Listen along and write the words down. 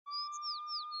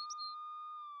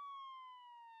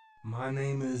My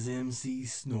name is MC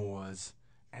Snores,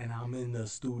 and I'm in the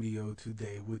studio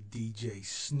today with DJ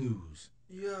Snooze.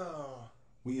 Yeah.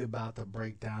 We about to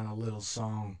break down a little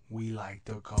song we like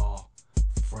to call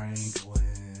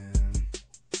Franklin.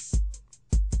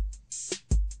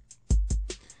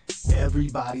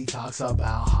 Everybody talks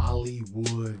about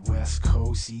Hollywood, West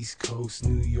Coast, East Coast,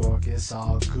 New York, it's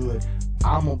all good.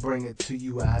 I'ma bring it to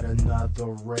you at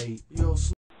another rate.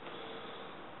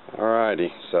 Alrighty,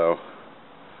 so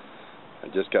I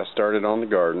just got started on the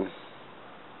garden,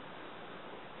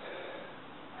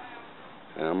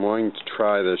 and I'm going to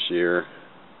try this year.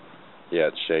 Yeah,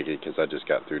 it's shaky because I just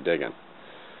got through digging.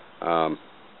 I'm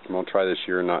going to try this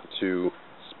year not to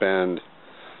spend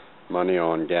money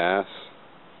on gas,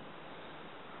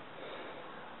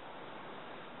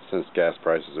 since gas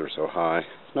prices are so high.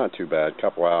 It's not too bad.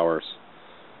 Couple hours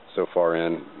so far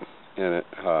in it,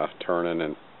 turning,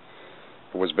 and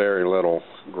it was very little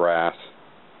grass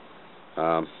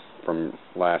from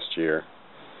last year.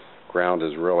 Ground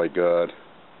is really good,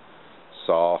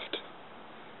 soft,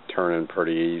 turning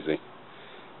pretty easy.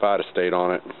 If I had stayed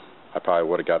on it, I probably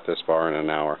would have got this far in an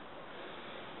hour.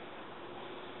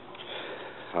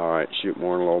 Alright, shoot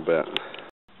more in a little bit.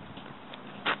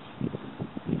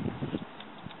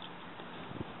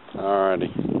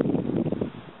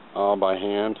 Alrighty, all by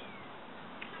hand.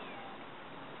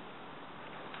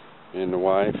 And the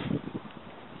wife.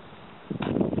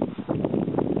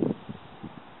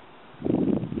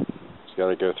 Just got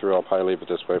to go through. I'll probably leave it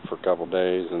this way for a couple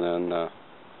days and then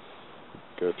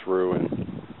go through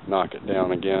and knock it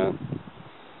down again.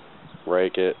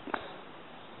 Rake it,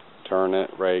 turn it,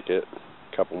 rake it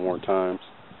a couple more times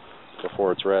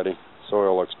before it's ready.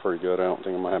 Soil looks pretty good. I don't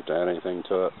think I'm going to have to add anything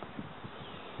to it.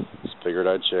 Just figured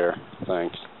I'd share.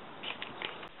 Thanks.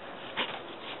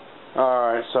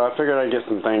 Alright, so I figured I'd get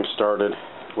some things started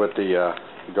with the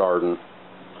garden.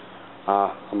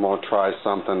 I'm going to try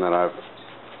something that I've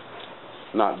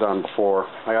not done before.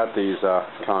 I got these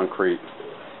concrete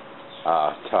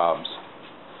tubs,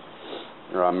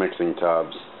 or mixing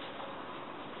tubs,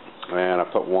 and I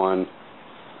put one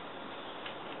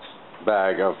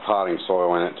bag of potting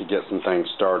soil in it to get some things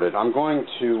started. I'm going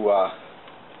to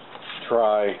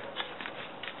try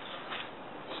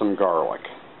some garlic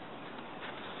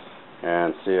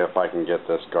and see if I can get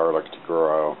this garlic to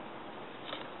grow.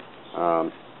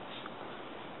 I'm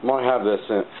going to have this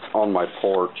on my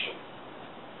porch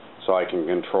so I can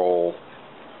control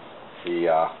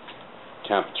the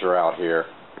temperature out here.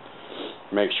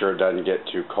 Make sure it doesn't get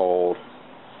too cold.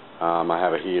 I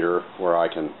have a heater where I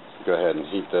can go ahead and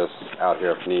heat this out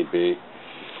here if need be.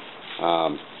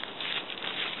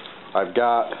 I've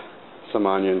got some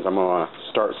onions. I'm going to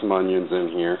start some onions in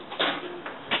here.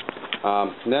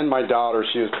 Then my daughter,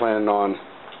 she was planning on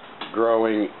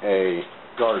growing a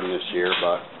garden this year,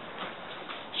 but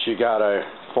she got a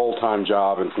full-time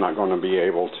job and is not going to be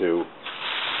able to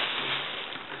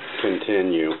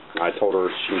continue. I told her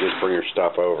she can just bring her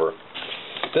stuff over.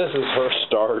 This is her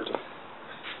start.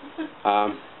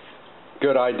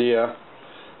 Good idea,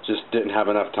 just didn't have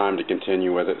enough time to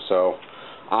continue with it, so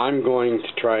I'm going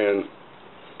to try and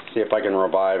see if I can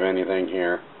revive anything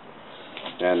here.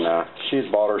 And she's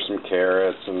bought her some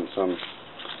carrots and some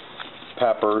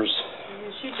peppers.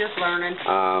 She's just learning.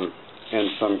 And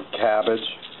some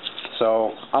cabbage.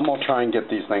 So I'm going to try and get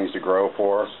these things to grow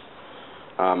for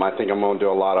her. I think I'm going to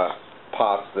do a lot of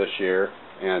pots this year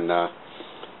and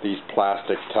these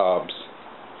plastic tubs.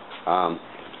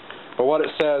 But what it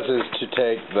says is to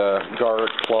take the garlic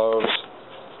cloves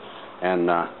and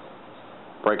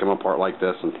break them apart like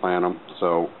this and plant them.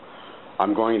 So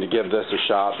I'm going to give this a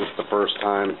shot. This is the first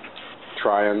time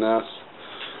trying this.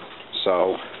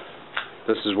 So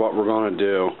this is what we're going to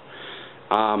do.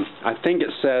 I think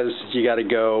it says you got to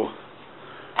go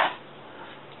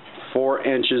 4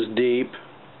 inches deep,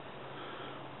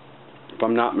 if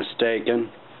I'm not mistaken.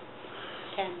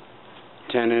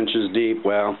 10 inches deep.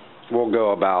 Well, we'll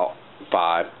go about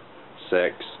 5,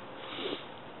 6.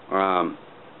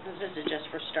 This is just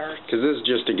for start. Because this is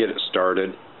just to get it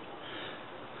started.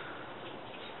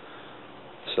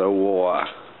 So we'll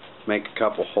make a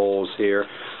couple holes here.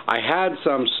 I had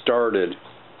some started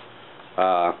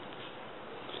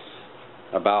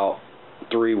about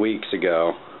 3 weeks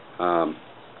ago,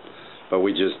 but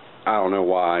we just, I don't know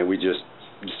why, we just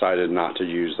decided not to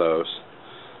use those.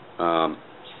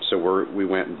 So we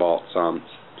went and bought some,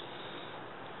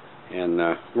 and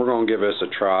we're going to give this a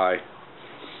try,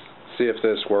 see if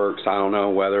this works. I don't know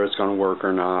whether it's going to work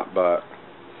or not, but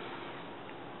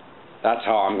that's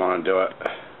how I'm going to do it.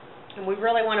 And we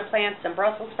really want to plant some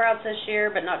Brussels sprouts this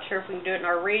year, but not sure if we can do it in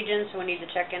our region, so we need to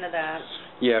check into that.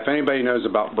 Yeah, if anybody knows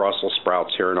about Brussels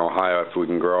sprouts here in Ohio, if we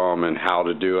can grow them and how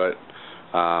to do it,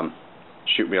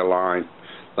 shoot me a line.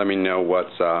 Let me know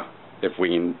what's if we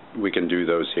can do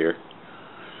those here,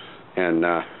 and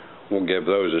we'll give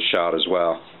those a shot as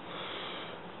well.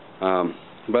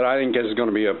 But I think it's going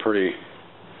to be a pretty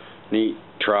neat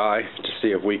try to see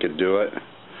if we could do it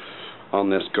on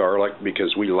this garlic,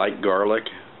 because we like garlic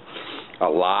a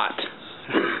lot.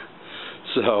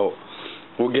 So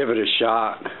we'll give it a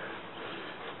shot,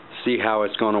 see how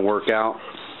it's going to work out.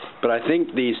 But I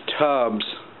think these tubs,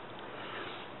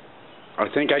 I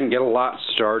think I can get a lot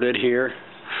started here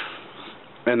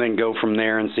and then go from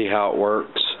there and see how it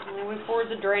works. And we poured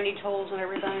the drainage holes and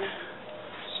everything.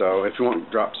 So if you want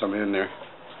to drop some in there.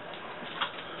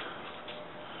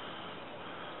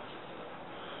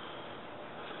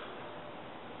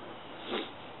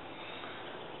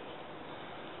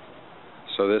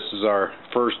 So this is our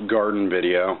first garden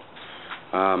video.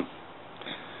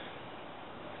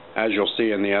 As you'll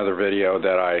see in the other video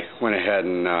that I went ahead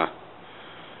and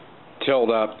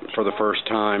tilled up for the first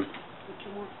time.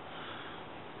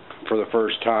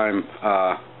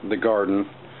 The garden.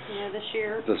 Yeah, this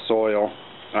year. The soil.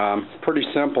 Pretty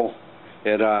simple.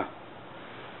 It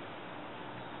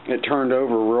turned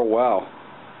over real well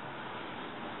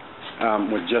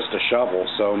with just a shovel.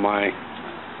 So my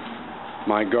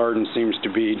garden seems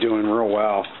to be doing real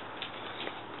well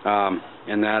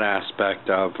in that aspect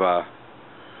of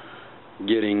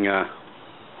getting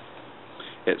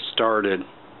it started.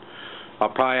 I'll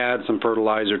probably add some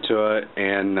fertilizer to it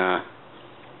and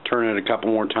turn it a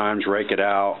couple more times, rake it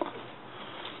out,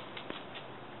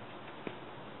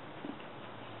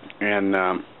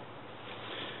 and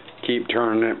keep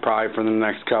turning it probably for the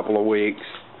next couple of weeks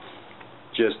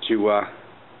just to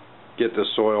get the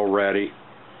soil ready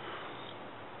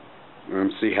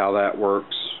and see how that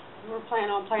works. We're planning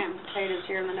on planting potatoes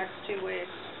here in the next 2 weeks.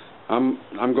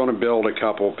 I'm going to build a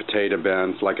couple potato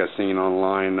bins like I seen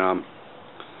online.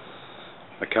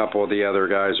 A couple of the other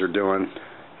guys are doing,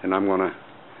 and I'm going to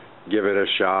give it a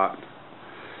shot,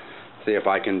 see if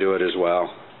I can do it as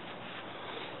well.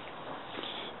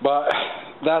 But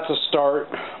that's a start.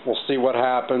 We'll see what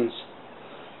happens.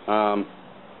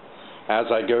 As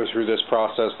I go through this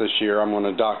process this year, I'm going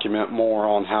to document more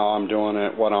on how I'm doing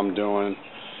it, what I'm doing.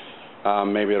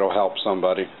 Maybe it'll help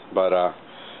somebody. But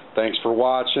thanks for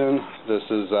watching. This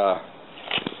is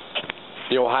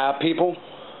the Ohio people,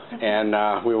 and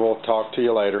we will talk to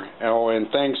you later. Oh, and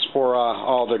thanks for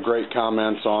all the great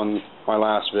comments on my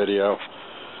last video.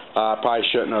 I probably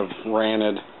shouldn't have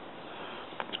ranted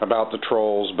about the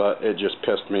trolls, but it just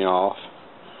pissed me off.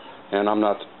 And I'm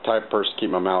not the type of person to keep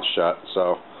my mouth shut,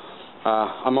 so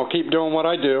I'm going to keep doing what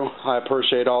I do. I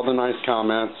appreciate all the nice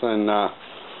comments, and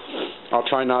I'll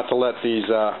try not to let these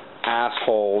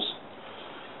assholes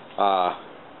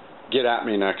get at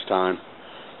me next time.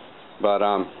 But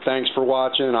thanks for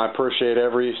watching. I appreciate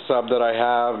every sub that I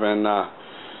have, and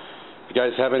if you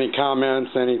guys have any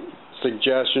comments, any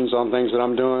suggestions on things that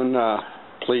I'm doing,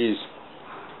 please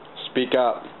speak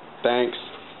up. Thanks.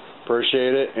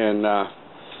 Appreciate it, and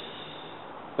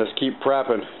let's keep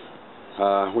prepping.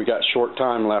 We got short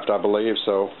time left, I believe,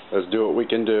 so let's do what we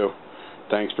can do.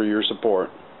 Thanks for your support.